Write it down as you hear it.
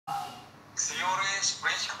Theories,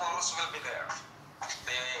 principles will be there.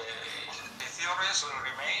 The theories will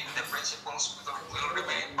remain, the principles will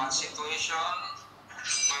remain, but situation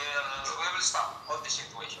we will stop on the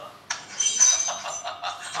situation.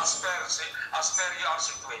 As per you are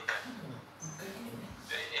situated.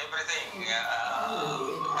 Everything,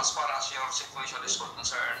 as far as your situation is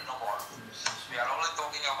concerned, no more. We are only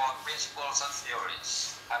talking about principles and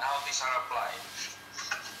theories and how these are applied.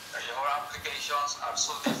 Your applications are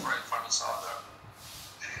so different from each other.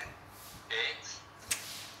 Okay?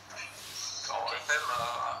 So, tell,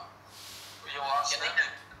 you ask them.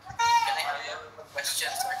 Can I have a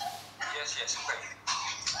question, sir? Yes, okay.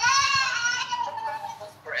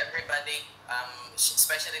 For everybody,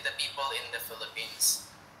 especially the people in the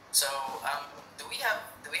Philippines. So, do we have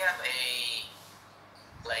a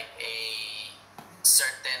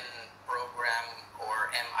certain program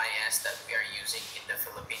or MIS that we are using in the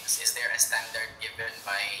Philippines? Is there a standard given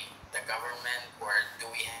by the government, or do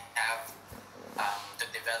we have to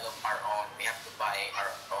develop our own? We have to buy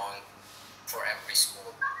our own for every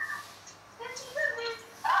school.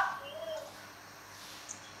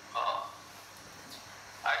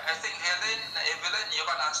 I think Evelyn, you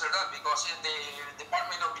can answer that because in the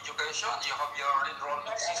Department of Education, you have your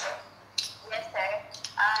enrollment system. Yes, sir.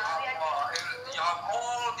 You have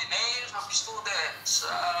all the names of the students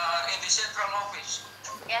in the central office.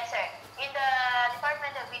 Yes, sir. In the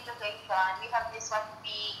Department of Education, we have this what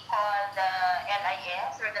we call the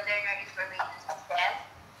LIS, or the Learner Information System,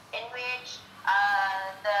 in which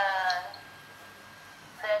the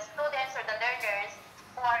students or the learners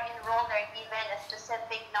who are enrolled are given a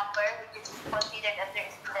specific number, which is considered as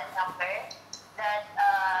their student number, that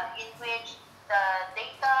in which the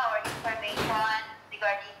data or information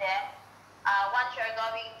regarding them, once you are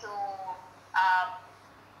going to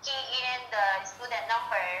key in the student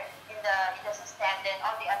number in the system, then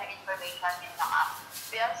all the other information will come up.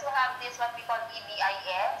 We also have this what we call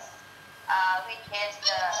EBIS, which is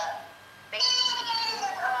the basic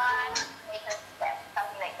data system,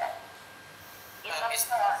 something like that.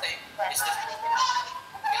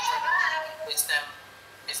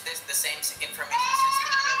 Is this the same information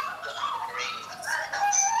system that grades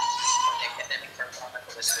academic performance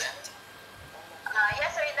of the student?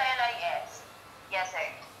 Yes, sir, in the LIS. Yes, sir.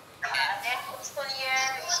 Next school year,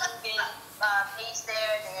 it will place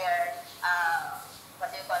their what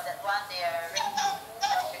do you call that one? Their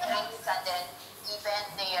ratings, and then even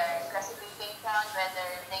their classification, whether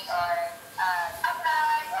they are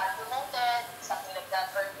promoted, something like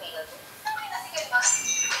that, or failed.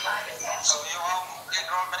 So you have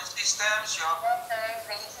enrollment systems, you have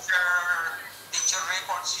teacher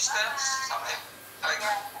record systems, something like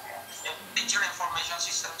that. Teacher information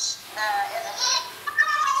systems.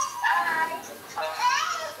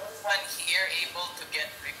 One here able to get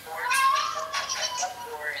reports,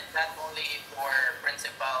 or is that only for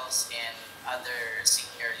principals and other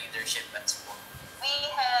senior leadership at school? We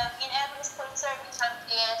have, in every school, sir, we have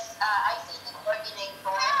this ICT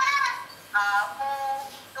coordinator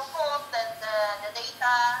who hold the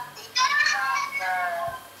data from the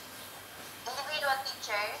individual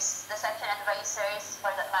teachers, the section advisors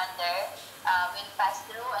for the matter, will pass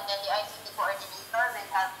through, and then the ICT coordinator will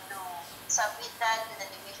have to submit that to the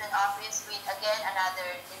division office with, again,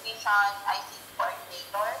 another division ICT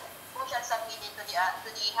coordinator who shall submit it to the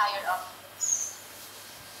higher office.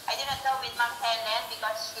 I do not know with Ma'am Helen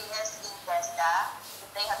because she is in TESDA, if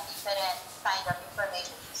they have different kind of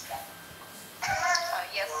information system.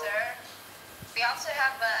 Yes, sir. We also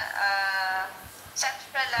have a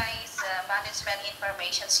centralized management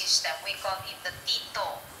information system. We call it the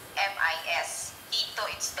TITO, MIS. TITO,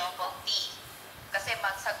 it's double T. Kasi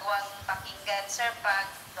magsagwang pakinggan, sir, pag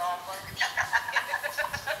double T.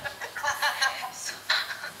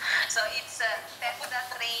 So it's a TESDA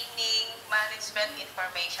Training Management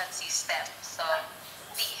Information System. So,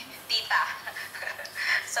 TITA.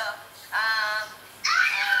 So,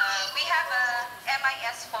 we have a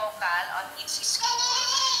MIS focal on each school.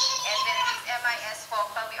 And then with MIS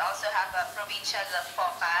focal, we also have a provincial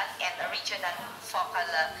focal and a regional focal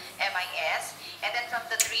MIS. And then from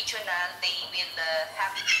the regional, they will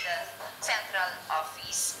have the central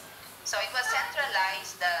office. So it was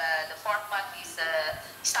centralized, the format is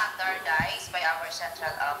standardized by our central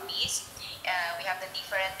office. We have the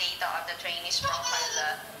different data on the trainees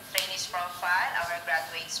profile, our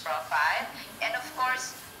graduates profile, and of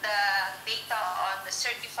course, the data on the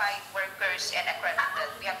certified workers and accredited.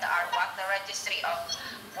 We have the RWAC, the Registry of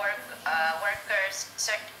Workers,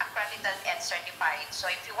 accredited and certified. So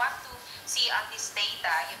if you want to see on this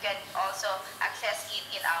data, you can also access it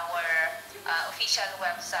in our official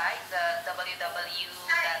website, the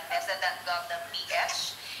www.sda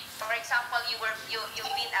www.dota.gov.ph. For example, you've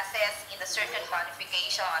been assessed in a certain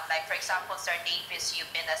qualification, like for example, Sir Davis,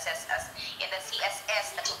 you've been assessed as in the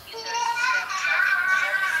CSS, the Computer System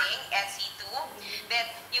Servicing, NC2, then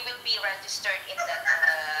you will be registered in that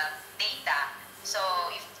data. So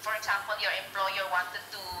if, for example, your employer wanted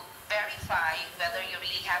to verify whether you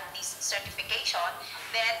really have this certification,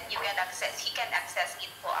 then he can access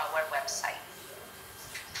it for our website.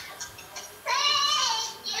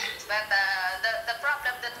 But the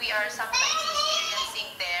problem that we are sometimes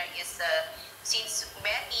experiencing there is since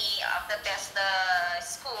many of the test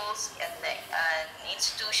schools and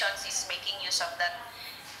institutions is making use of that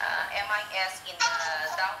MIS in the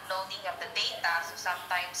downloading of the data, so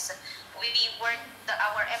sometimes we work,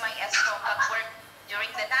 our MIS work during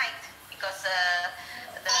the night because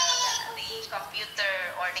the computer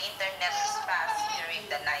or the internet is fast during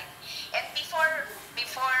the night. And before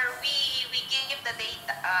we give the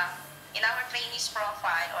data in our trainees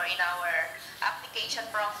profile or in our application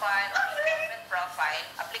profile or enrollment profile,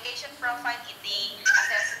 application profile in the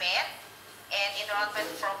assessment and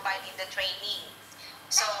enrollment profile in the training.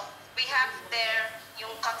 So we have there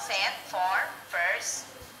yung consent form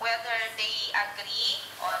first, whether they agree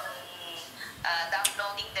on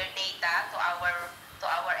downloading their data to our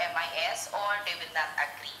MIS or they will not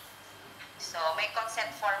agree. So may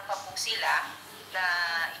consent form pa po sila na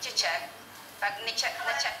i-check. Pag na-check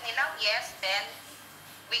nilang yes, then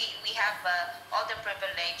we have all the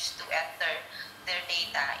privilege to enter their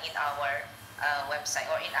data in our website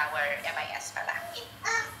or in our MIS pala.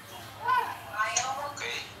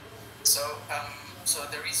 Okay. So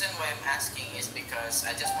the reason why I'm asking is because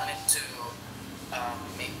I just wanted to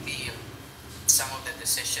maybe some of the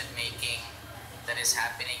decision making that is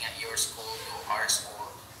happening at your school to our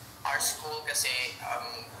school. Our school kasi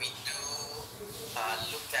we do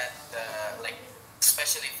look at the, like,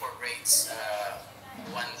 especially for grades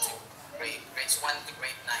 1 to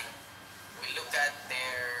grade 9, we look at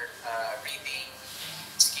their reading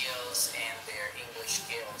skills and their English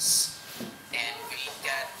skills, and we look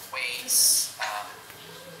at ways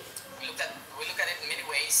we look at it in many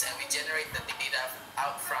ways, and we generate the data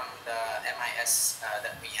out from the MIS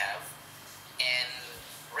that we have and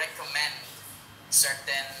recommend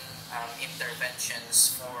certain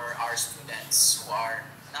interventions for our students who are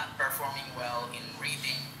not performing well in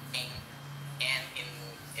reading and in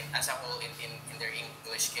as a whole in their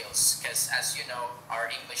English skills. Because as you know,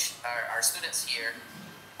 our students here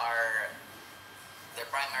are, their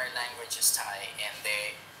primary language is Thai, and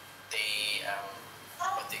they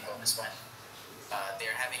what do you call this one?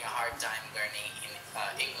 They're having a hard time learning in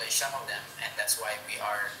English, some of them, and that's why we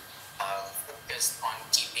are focused on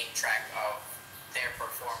keeping track of their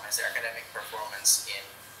performance, their academic performance in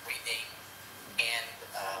reading and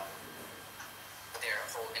their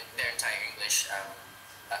entire English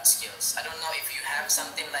skills. I don't know if you have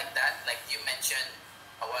something like that, like you mentioned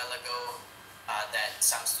a while ago, that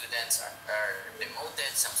some students are demoted,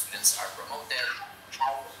 some students are promoted.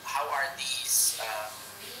 How are these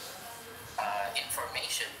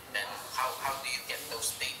information, and how do you get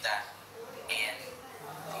those data, and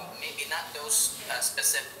maybe not those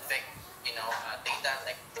specific data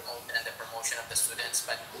like the promotion of the students,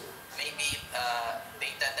 but maybe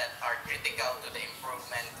data that are critical to the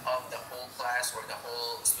improvement of the whole class or the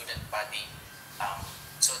whole student body,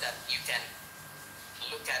 so that you can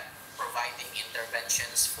look at providing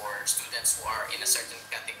interventions for students who are in a certain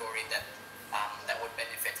category that would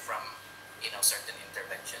benefit from certain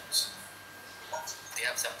interventions. Do you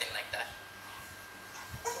have something like that?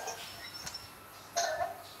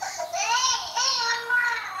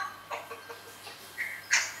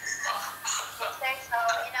 So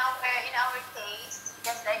in our case,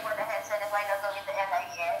 just like what I had said a while ago in the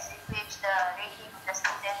LIS, in which the rating of the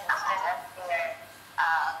student is looked at their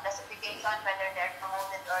classification, whether they're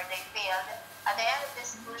promoted or they failed. At the end of the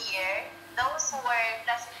school year, those who were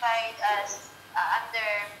classified as under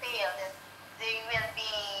failed, there will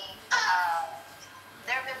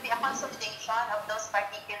be a consolidation of those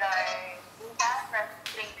particular data from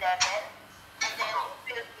grade level, and then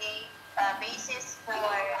it will be basis for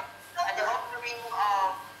the offering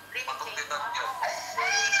of revision for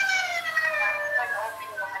the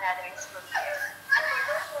opening of another school year. And for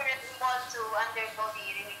those who are able to undergo the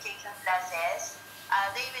revision classes,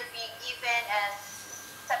 they will be given a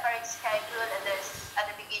separate schedule at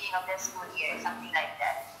the beginning of the school year, something like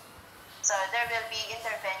that. So there will be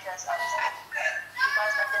interventions also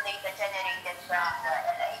because of the data generated from the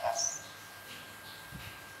LIS.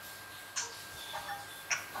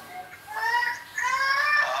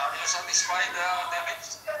 Are you satisfied, David?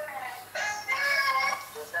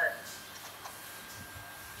 Yes, sir.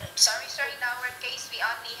 Thank Sorry, sir, in our case, we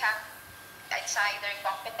only have it's either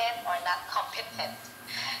competent or not competent.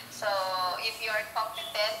 So if you are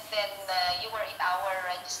competent, then you were in our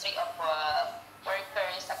registry of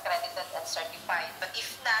workers accredited and certified. But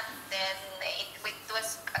if not, then it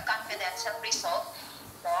was a confidential result.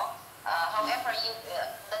 No? However,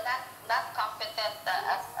 the not competent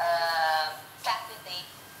candidate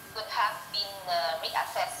could have been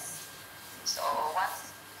reassessed. So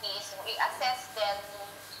once he is reassessed, then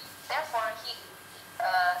therefore he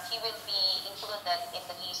will be included in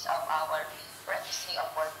the list of our registry of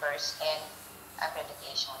workers and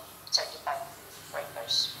accreditation certified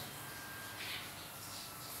workers.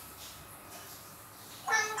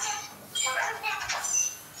 Are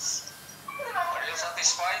you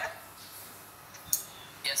satisfied?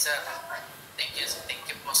 Yes, sir. Thank you. Thank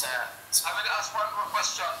you po sa... I will ask one more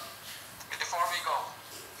question before we go.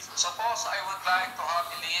 Suppose I would like to have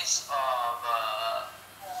a list of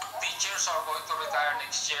teachers who are going to retire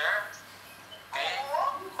next year, okay,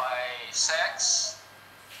 by sex,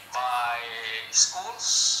 by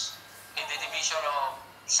schools, in the division of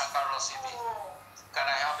San Carlos City. Can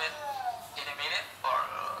I have it in a minute or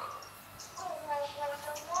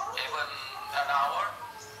even an hour?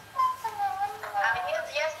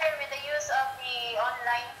 Yes, sir, with the use of the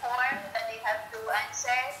online form that they have to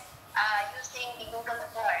answer using the Google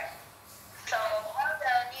form. So all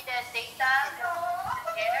the needed data will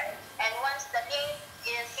be there, and once the link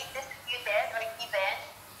is distributed or given,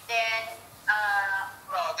 then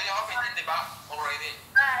Do you have it in the back already?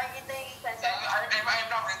 in the consent. I'm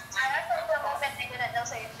not ready. As of the moment, I do not know,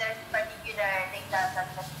 sir, if there's particular data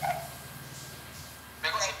that was there.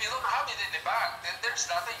 Because if you don't have it in the back, then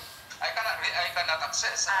there's nothing. I cannot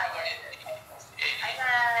access. I'm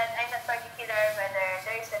not particular whether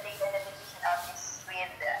there is a data in the division office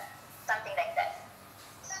with something like that.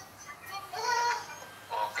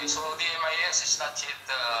 Okay, so the MIS is not yet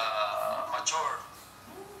mature.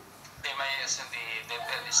 The MIS and the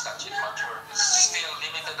DepEd is not yet mature. It's still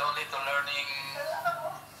limited only to learning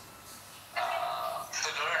to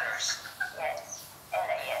the learners. Yes,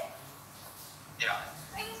 LIS. Yeah.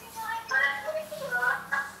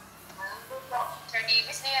 Sir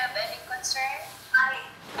Davis, do you have any concern?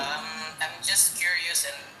 I'm just curious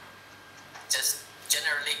and just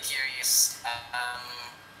generally curious.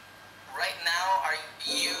 Right now, are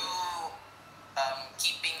you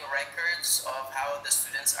keeping records of how the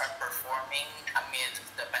students are performing amid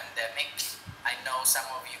the pandemic? I know some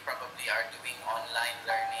of you probably are doing online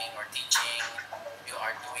learning or teaching. You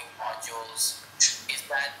are doing modules. Is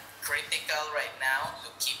that critical right now to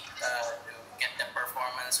keep to get the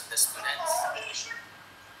performance of the students?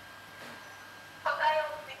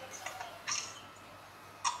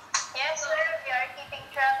 Yes, sir. We are keeping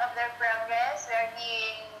track of their progress. We are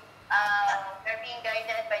being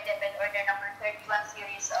guided by DepEd Order number 31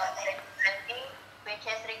 series of 2020, which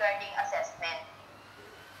is regarding assessment.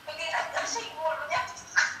 And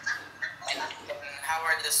how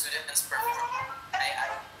are the students performing?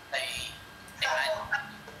 I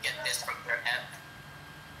get this from your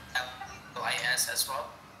LIS as well.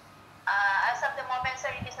 As of the moment,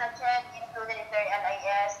 sir, it is not yet included in their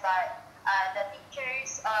LIS, but the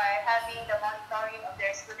teachers are having the monitoring of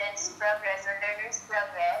their students' progress or learners'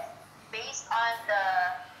 progress based on the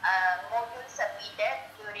modules submitted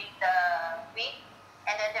during the week,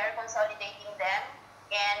 and then they are consolidating them.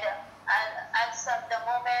 And as of the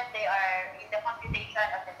moment, they are in the computation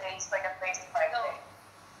of the grades for the first quarter.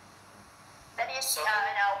 That is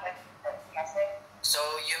now, yes, sir. So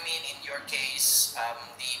you mean in your case,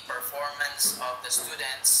 the performance of the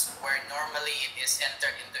students, where normally it is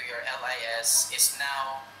entered into your LIS, is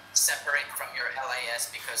now separate from your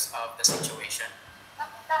LIS because of the situation?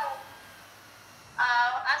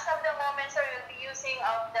 As of the moment, sir, we'll be using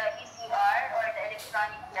of the ECR or the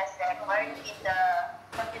electronic class record in the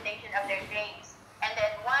computation of their grades. And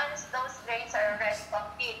then once those grades are already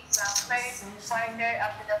complete from first quarter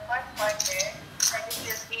up to the fourth quarter, then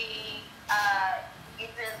it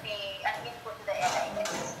will be an input to the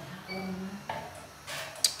LIS.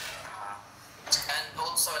 And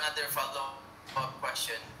also another follow-up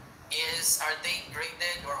question is, are they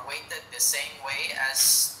graded or weighted the same way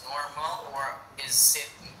as normal, or is it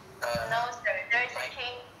no, sir. There's a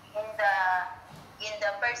change in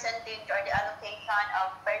the percentage or the allocation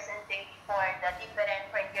of percentage for the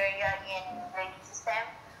different criteria in grading system,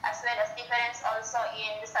 as well as difference also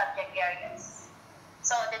in the subject areas.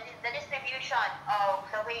 So the distribution of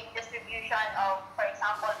the weight distribution of, for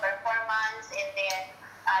example, performance, and then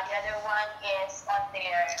the other one is on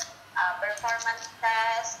their performance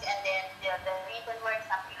task, and then the written work,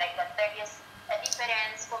 something like that. There is a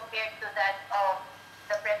difference compared to that of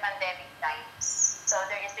the pre-pandemic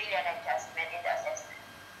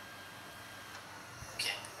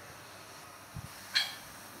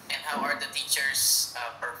teachers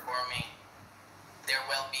performing their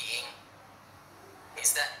well-being,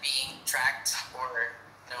 is that being tracked or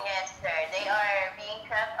no? Yes, sir. They are being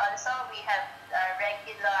tracked. Also, we have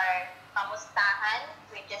regular kamustahan,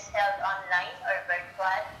 which is held online or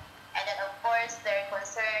virtual. And then, of course, their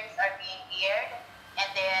concerns are being aired. And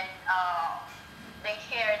then they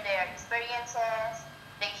share their experiences.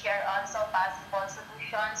 They share also possible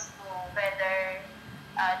solutions to whether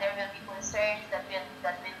there will be concerns that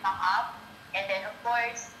will come up. And then, of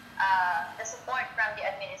course, the support from the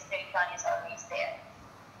administration is always there.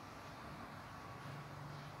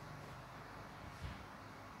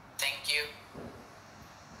 Thank you.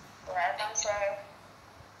 You're welcome, sir.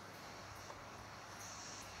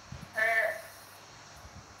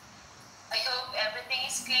 I hope everything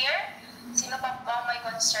is clear. Sino pa ba may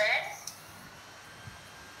concern?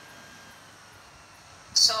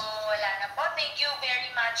 So, wala na po. Thank you very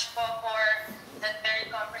much po for that very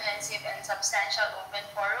comprehensive and substantial open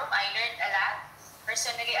forum. I learned a lot.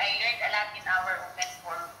 Personally, I learned a lot in our open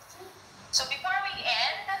forum. So, before we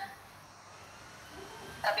end,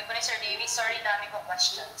 sabi po ni Sir David, sorry, dami ko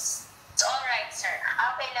questions. It's all right, sir.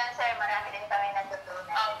 Okay lang, sir. Marami din kami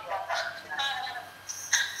natutunan.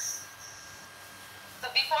 So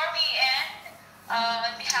before we end,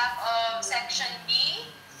 on behalf of Section B,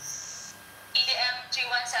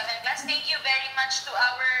 EDM317 class, thank you very much to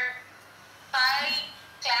our 5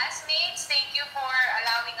 classmates. Thank you for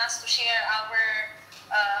allowing us to share our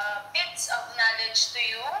bits of knowledge to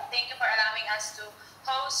you. Thank you for allowing us to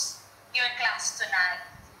host your class tonight.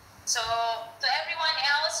 So to everyone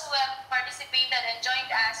else who have participated and joined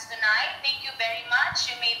us tonight, thank you very much.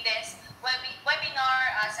 You made this webinar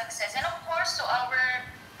a success. And of course, to our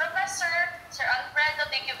professor, Sir Alfredo,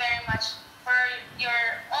 thank you very much for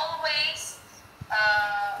your always,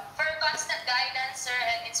 for constant guidance, sir,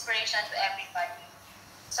 and inspiration to everybody.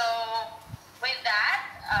 So with that,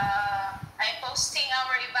 I'm posting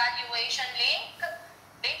our evaluation link.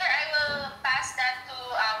 Later, I will pass that to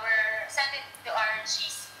send it to our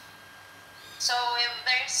GC. So if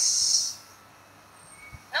there's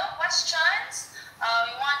no questions,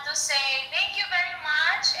 we want to say thank you very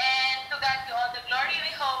much, and to God be all the glory.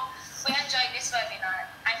 We hope we enjoyed this webinar.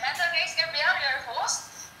 I'm Mental Grace Gabriel, your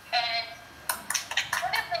host, and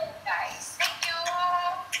good evening, guys. Thank you.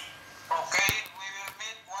 Okay, we will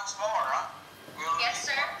meet once more, huh? Yes,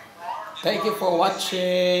 sir. Thank you for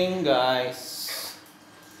watching, guys.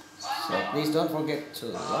 So please don't forget to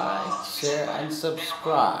like, share, and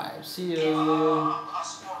subscribe. See you.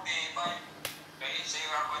 As for the okay, so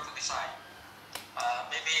we are going to decide.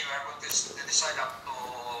 Maybe we are going to decide up to